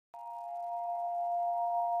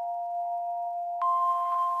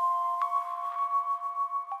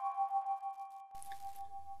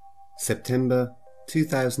September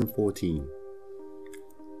 2014.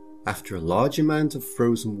 After a large amount of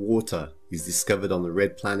frozen water is discovered on the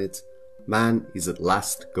red planet, man is at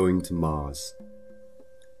last going to Mars.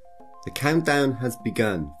 The countdown has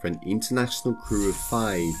begun for an international crew of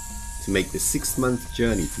 5 to make the 6-month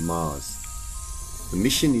journey to Mars. The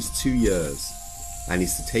mission is 2 years and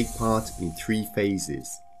is to take part in 3 phases.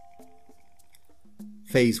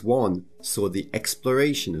 Phase 1 saw the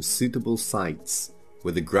exploration of suitable sites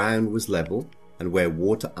where the ground was level and where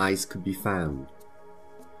water ice could be found.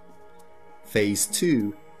 Phase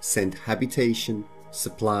 2 sent habitation,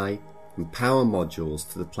 supply and power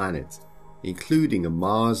modules to the planet, including a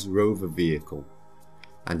Mars rover vehicle,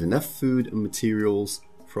 and enough food and materials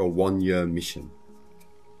for a 1-year mission.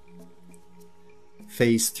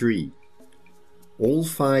 Phase 3. All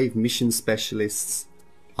 5 mission specialists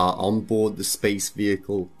are on board the space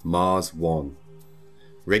vehicle Mars 1,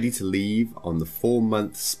 ready to leave on the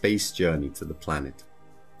 4-month space journey to the planet.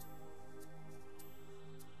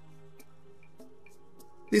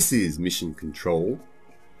 This is Mission Control.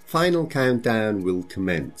 Final countdown will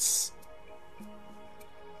commence.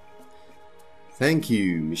 Thank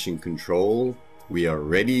you, Mission Control. We are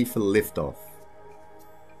ready for liftoff.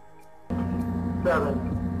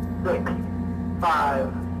 7, 6,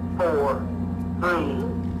 5, 4, 3,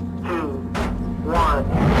 2,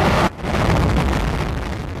 1.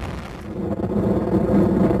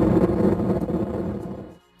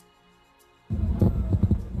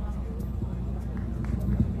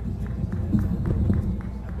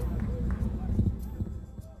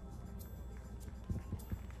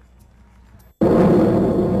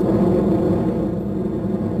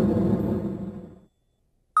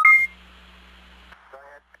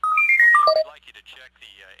 Check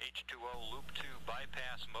the H2O Loop 2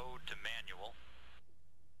 bypass mode to manual.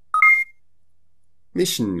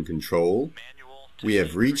 Mission Control. We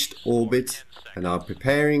have reached orbit and are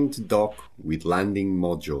preparing to dock with landing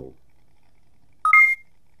module.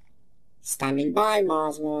 Standing by,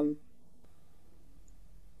 Mars 1.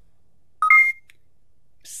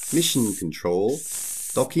 Mission Control.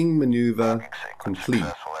 Docking maneuver complete.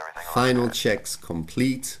 Final checks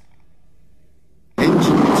complete.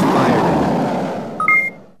 Engines firing.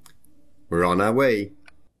 We're on our way.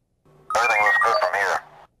 Everything looks good from here.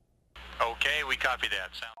 Okay, we copy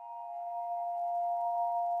that. Sound